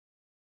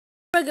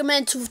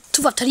Recommend to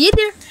vad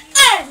tredje.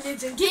 And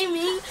it's a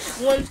gaming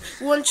 1,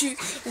 1, 2,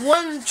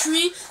 1,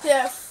 3,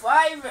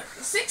 5,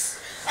 6,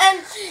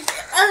 and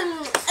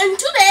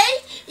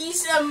today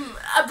is a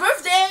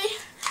birthday.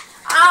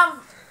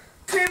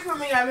 Paper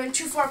Mega Man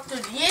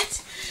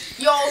 2438.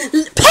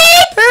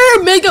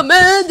 Paper Mega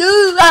Man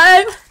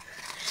alive.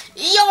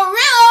 Your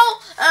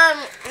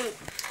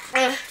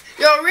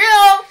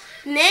real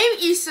name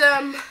is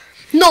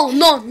No.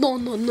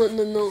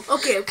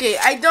 Okay.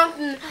 I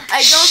don't.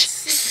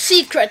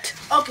 Secret.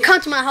 Okay.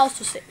 Come to my house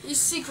to say. It's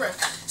secret.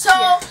 So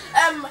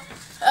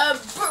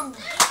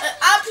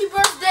happy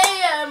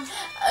birthday,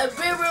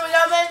 Paper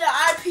Mega Man.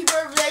 Happy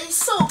birthday.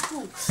 So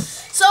cool.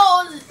 So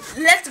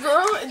let's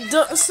go.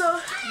 So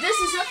this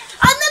is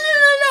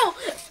no.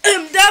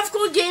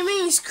 Davco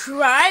Gaming is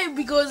crying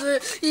because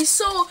he's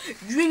so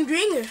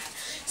drink.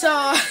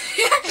 So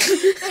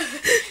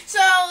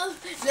so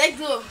let's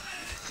go.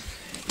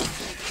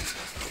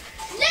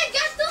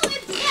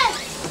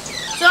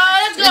 So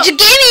let's go. Legit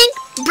Gaming,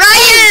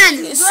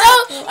 Brian. So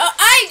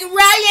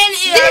Ryan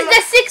is. This is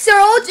the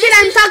 6-year-old kid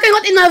I'm talking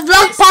about in my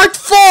vlog part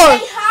 4.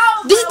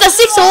 This is the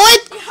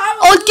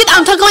 6-year-old kid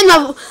I'm talking about in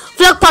my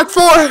vlog part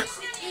 4.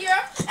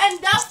 And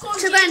Davco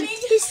Gaming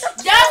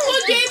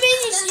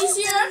is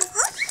here.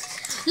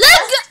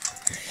 Look!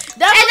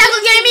 Davco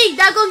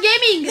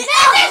Gaming.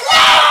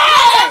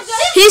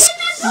 He's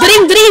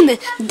dream.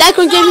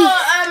 Davco Gaming.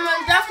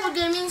 Davco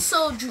Gaming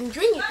so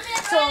drink.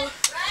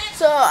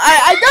 So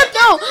I don't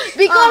know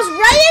because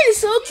Ryan is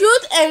so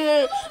cute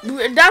and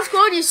Davco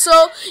is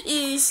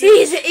He's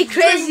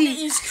crazy.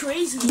 He's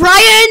crazy.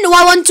 Brian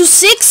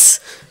 1126.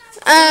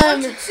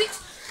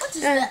 What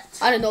is that?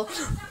 I don't know.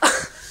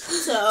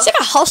 So It's like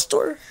a house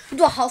tour.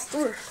 Do a house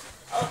tour.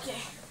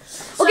 okay.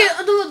 Okay,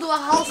 do a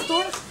house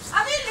tour.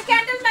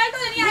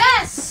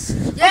 Yes.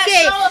 Yes,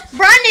 Okay. so-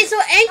 Brian is so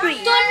angry.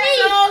 So,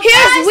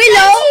 Here's guys,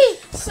 Willow.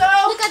 So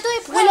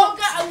Willow.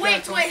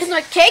 wait. Here's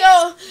my cake.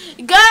 So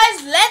guys,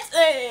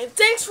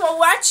 thanks for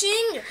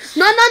watching.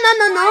 No.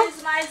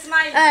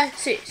 Smile.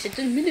 C'est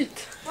une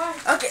minute.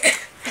 Okay.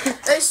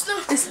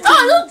 Look, it's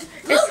Tony.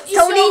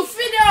 your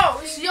video.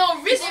 It's your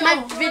video. It's my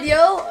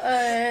video.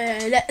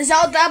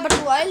 Zelda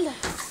Battle Wild.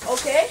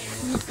 Okay.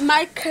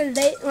 Mario Kart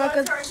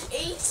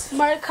 8.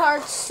 Mario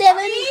Kart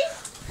 7.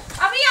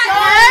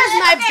 Here's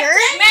my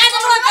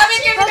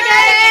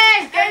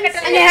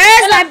And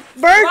here's my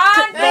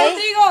birthday.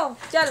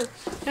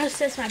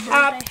 This is my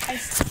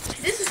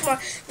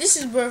birthday. This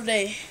is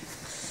birthday.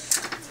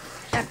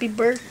 Happy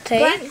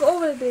birthday. Go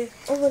over there.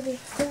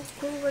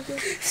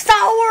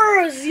 Star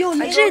Wars. Yo,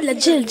 legit.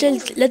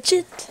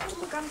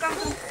 Come.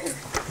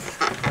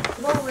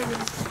 Go over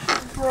there.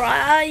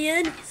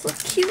 Brian, so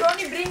cute.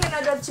 Only bring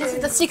another This chair. is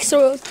the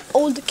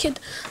 6-year-old kid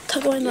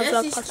talking about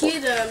vlog This part.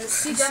 kid,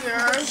 6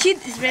 years. Kid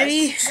is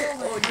very.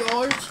 Oh,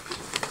 George.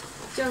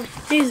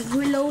 He's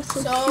Willow, so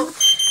So,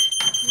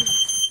 cute.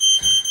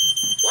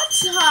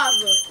 what's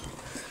have?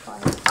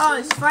 Oh,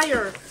 it's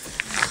fire.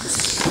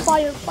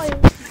 Fire.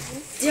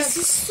 This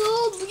is so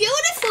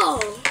beautiful.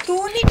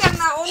 Tuni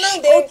karna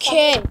unang day.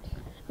 Okay.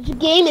 It's a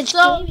game.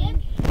 So,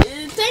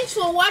 thanks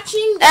for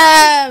watching.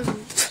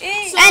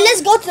 And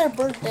let's go to their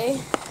birthday.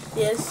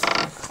 Yes.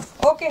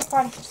 Okay,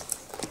 fine.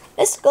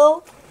 Let's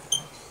go.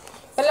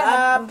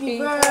 Happy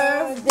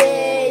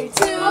birthday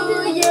to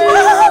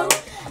you.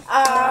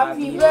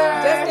 Happy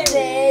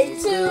birthday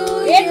to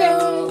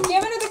you.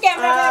 Give it to the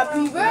camera.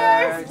 Happy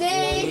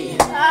birthday.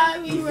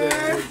 Happy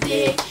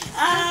birthday.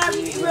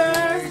 Happy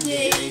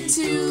birthday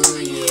to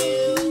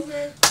you.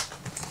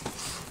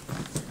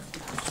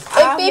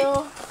 Beep.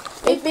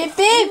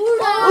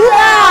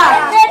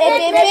 Hoorah!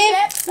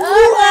 Beep.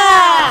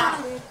 Hoorah!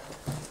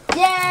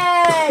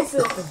 Yes.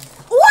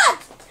 What?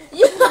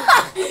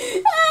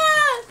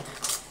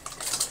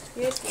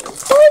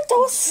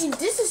 Tortos.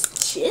 This is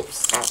chips.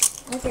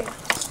 Okay.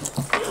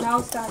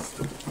 Now start.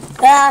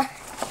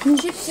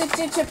 Chips.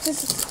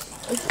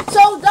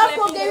 So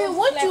Davco Gaming,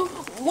 what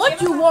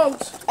you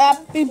want?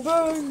 Happy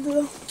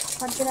birthday.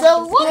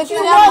 So what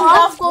you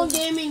want, Davco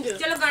Gaming?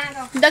 Chalo gana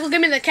ka. That will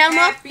give me the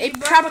camera, a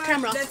proper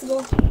camera. Let's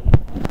go.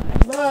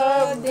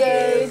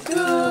 Birthday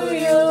to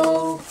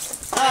you.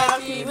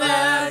 Happy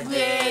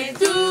birthday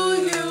to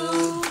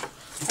you.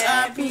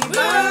 Happy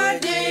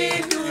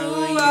birthday to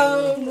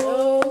you.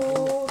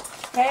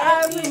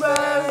 Happy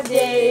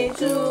birthday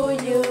to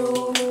you.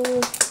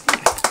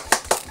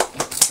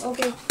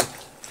 Okay.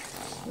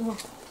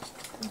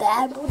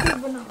 Dad.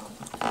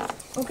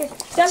 Okay.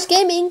 Just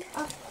gaming.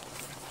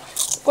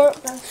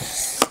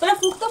 Wala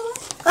fukta mo.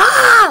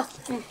 Ah!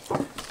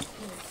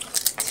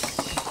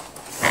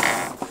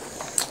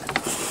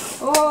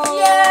 Oh.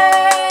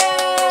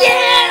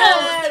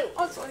 Yeah!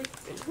 Oh, sorry.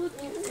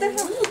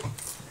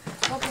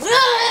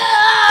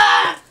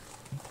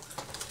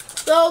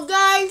 So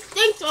guys,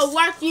 thanks for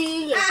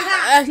watching.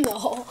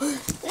 No.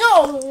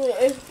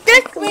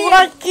 Thanks for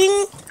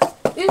watching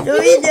This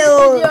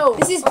video.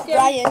 This is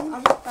Brian.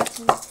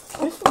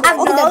 I'm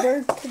the done.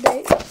 bird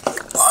today.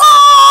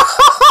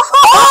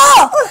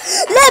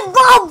 Let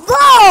go!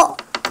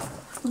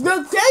 The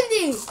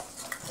candy.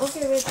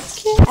 Okay, wait.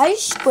 I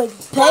should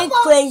play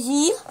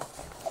crazy.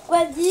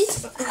 Crazy.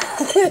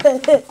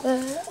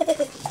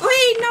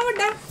 Wait, now we're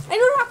done. I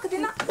don't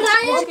know.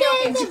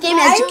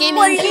 Educate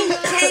me.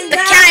 The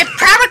camera,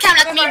 proper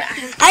camera, let me.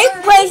 I'm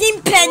crazy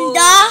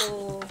panda.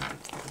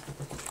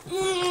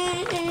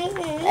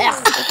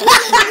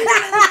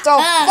 So,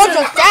 what's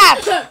your that?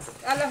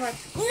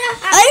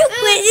 I'm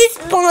crazy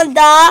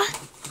panda.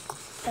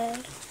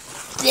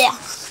 Yeah.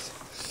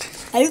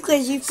 I'm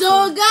crazy.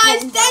 So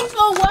guys, thanks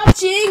for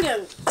watching.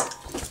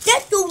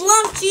 Just to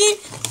watching.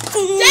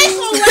 Thanks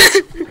for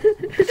watching.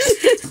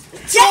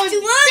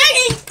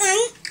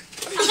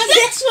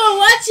 Thanks for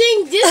watching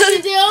this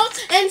video,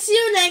 and see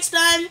you next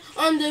time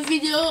on the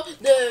video.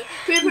 The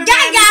paper man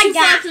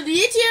to the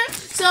here.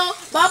 So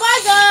bye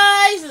bye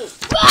guys.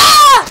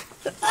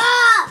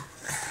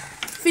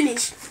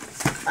 Finish.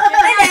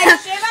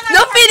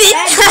 No finish.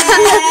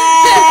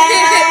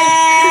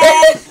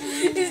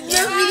 It's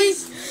not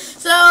finished.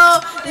 So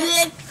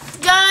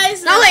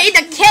guys. Now we eat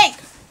the cake.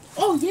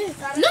 Oh yeah.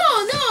 No,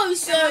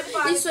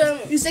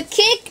 it's a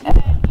cake.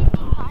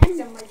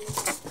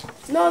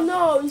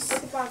 No, it's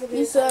private.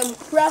 It's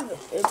private.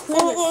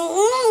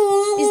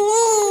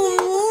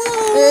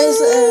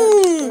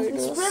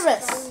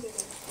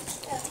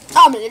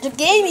 I'm a little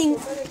gaming.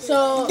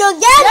 So The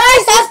game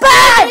is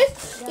bad.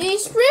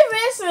 it's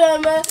private.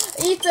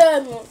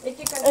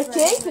 It's a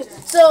cake.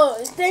 So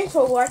thanks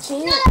for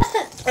watching,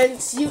 and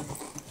see you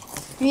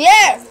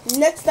Yeah.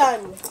 next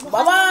time.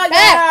 Bye bye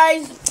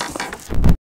guys.